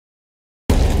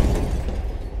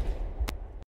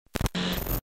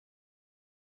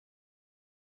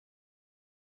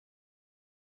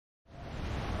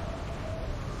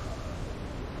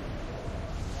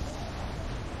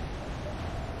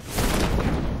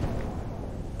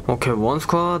Okay, one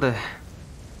squad.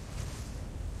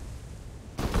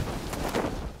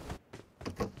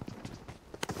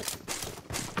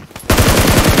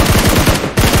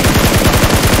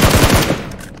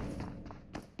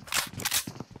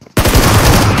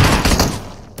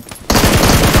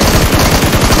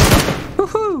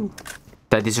 Woohoo!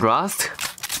 That is Rust.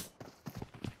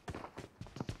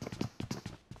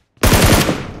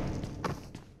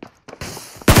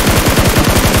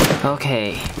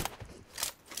 Okay.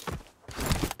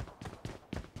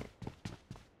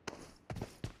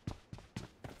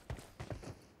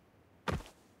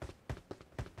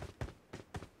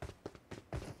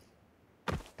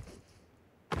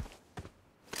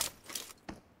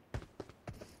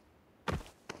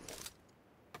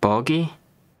 Buggy?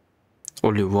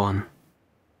 Only one.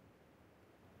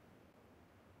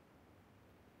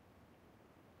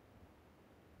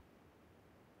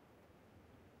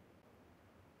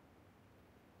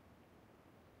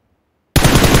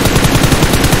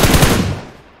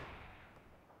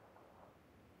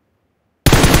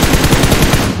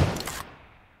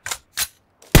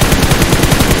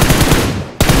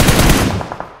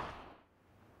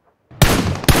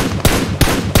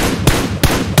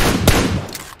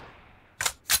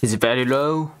 Is it very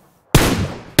low?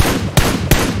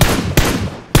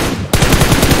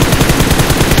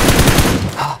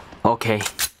 Okay.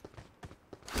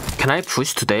 Can I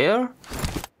push to there?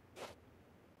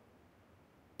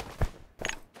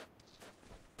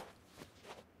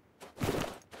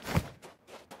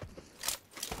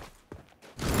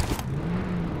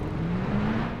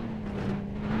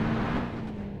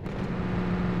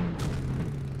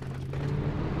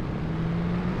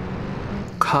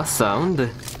 Car sound.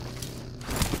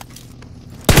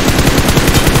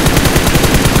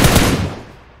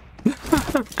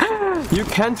 You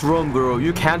can't run, bro.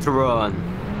 You can't run.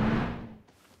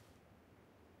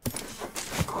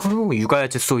 Oh, you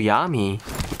guys are so yummy.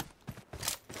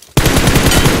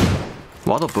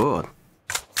 What a bird.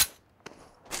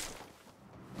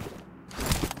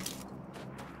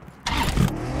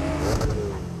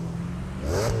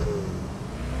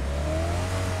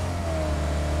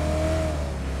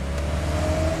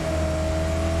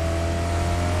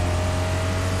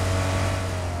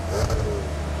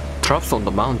 Drops on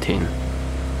the mountain.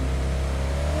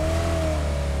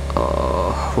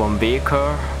 One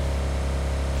vehicle.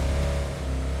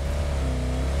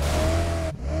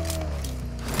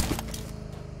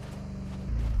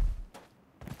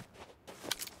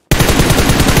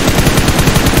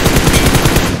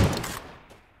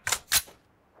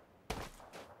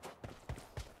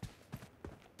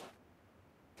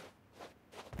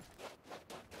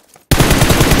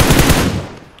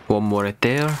 One more right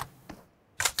there.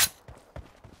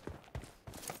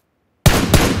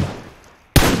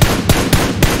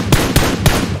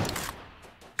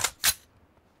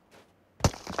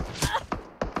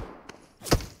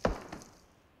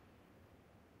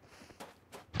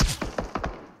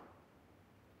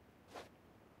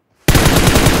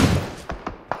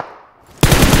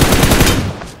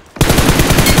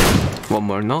 One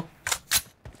more knock.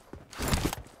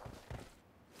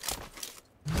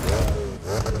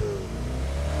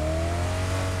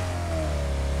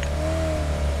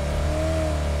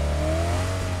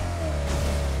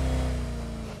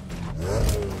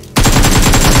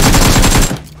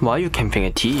 Why are you camping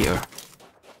at here?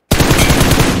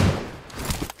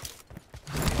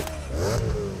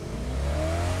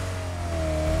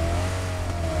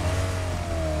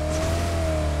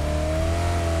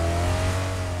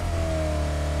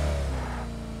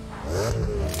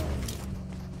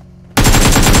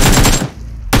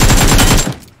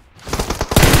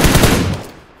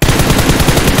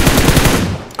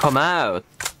 Come out!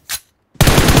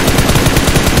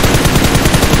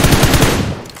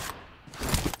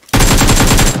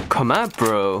 Come out,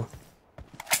 bro!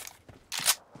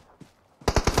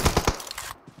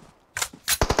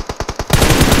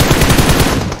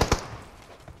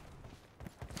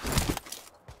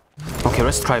 Okay,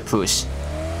 let's try push.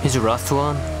 Here's the last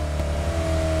one.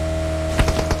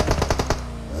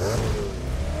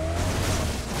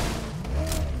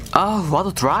 Oh, what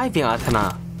a driving,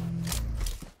 Athena!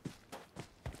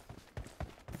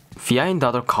 Behind the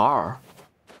other car.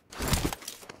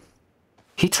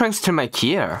 He trying to steal my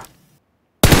gear.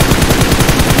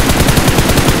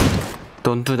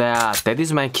 Don't do that. That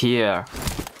is my gear.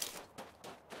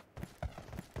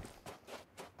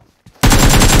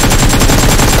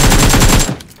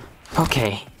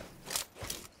 Okay.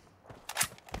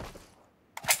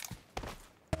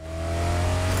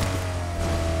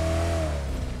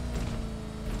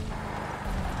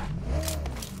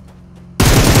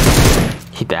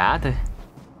 He dead?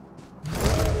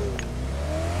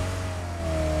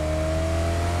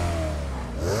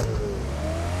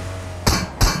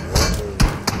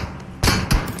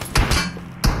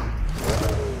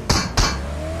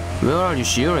 Where are you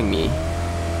shooting me?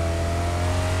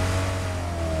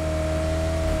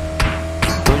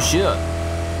 Don't shoot!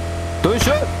 Don't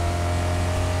shoot!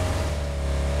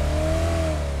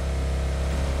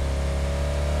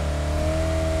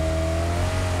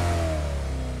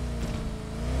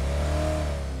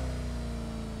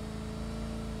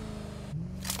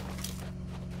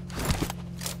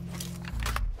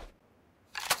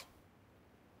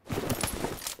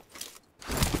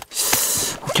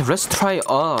 Okay, let's try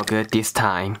AUG this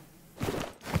time.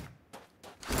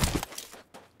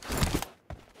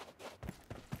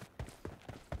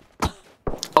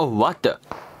 Oh, what the?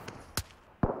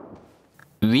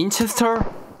 Winchester?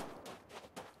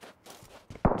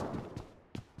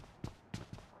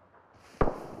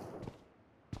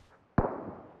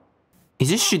 Is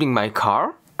he shooting my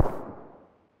car?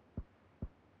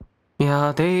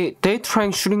 Yeah, they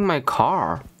trying shooting my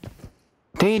car.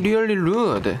 They really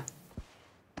rude.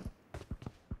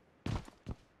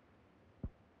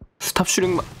 Stop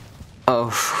shooting my... Oh,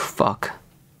 fuck.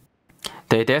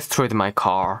 They destroyed my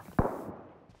car.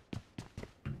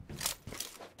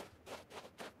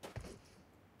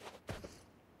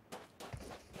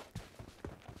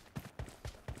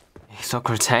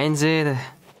 Circle changed.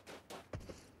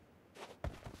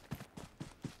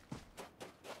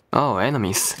 Oh,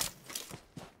 enemies.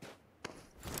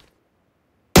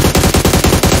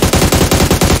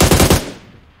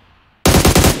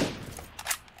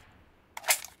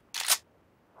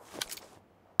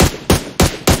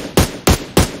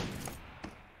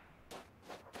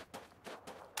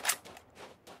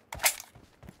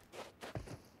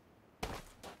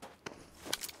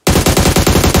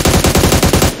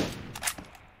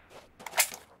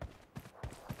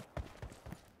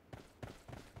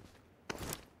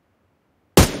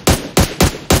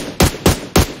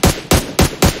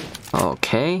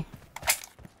 Okay.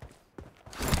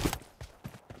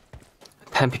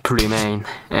 10 people remain,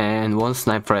 and one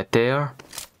sniper right there.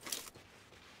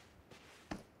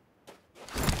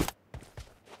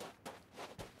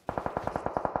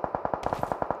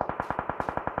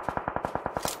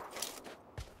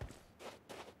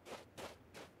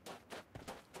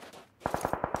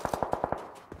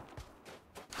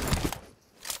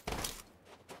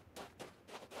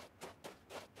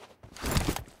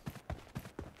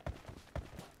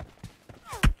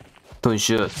 Don't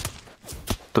shoot.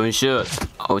 Don't shoot.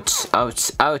 Ouch,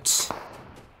 ouch, ouch.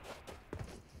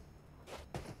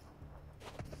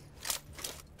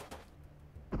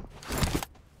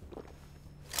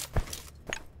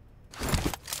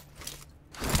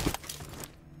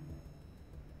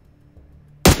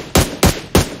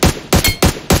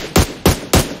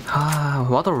 Ah,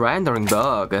 what a rendering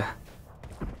bug.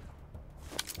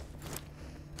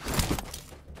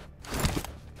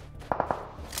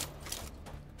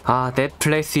 Ah, that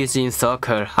place is in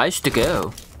circle. I should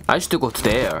go. I should go to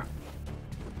there.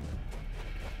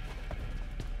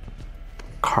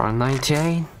 Car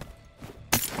 98.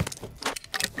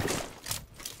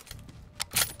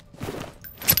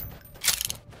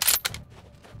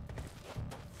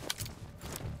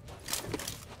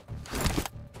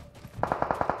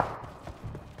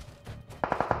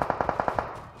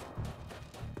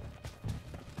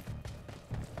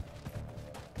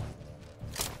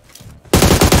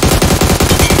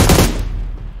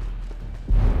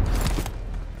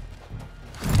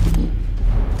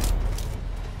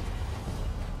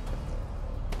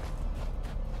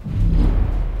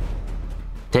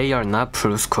 They are not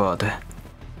full squad.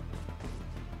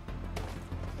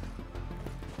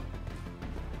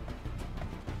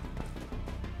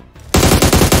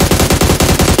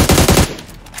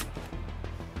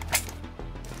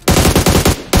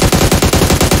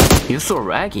 You're so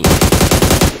laggy.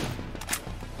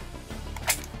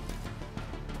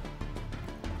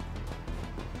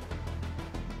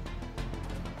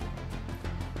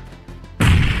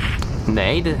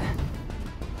 Nade?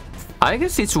 I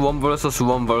guess it's 1 versus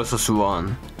 1 versus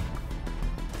 1.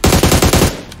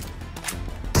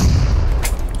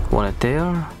 One at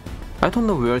there. I don't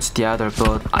know where's the other,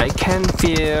 but I can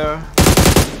feel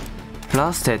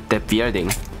lost at that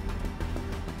building.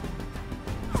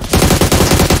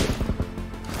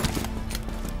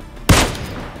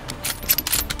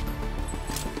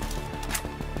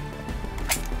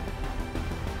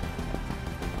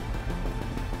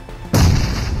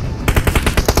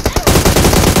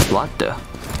 What the?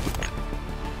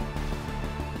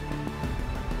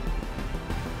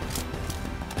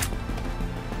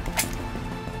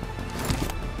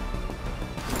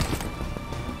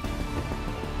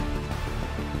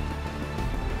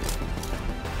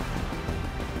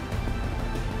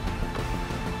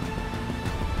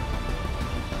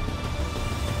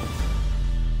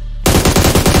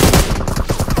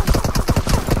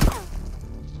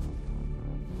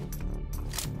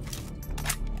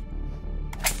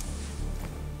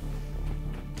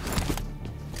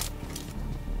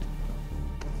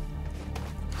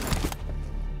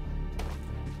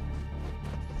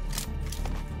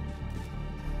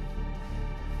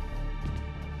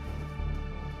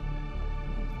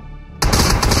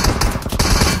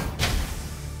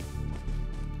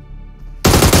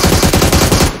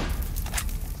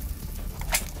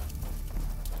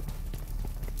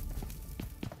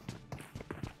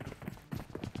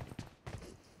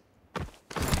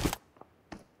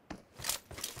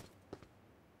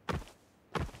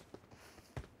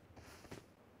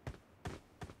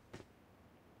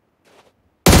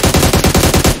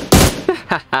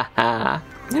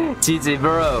 GG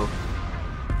bro.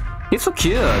 It's so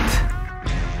cute.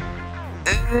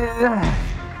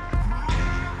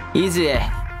 Easy.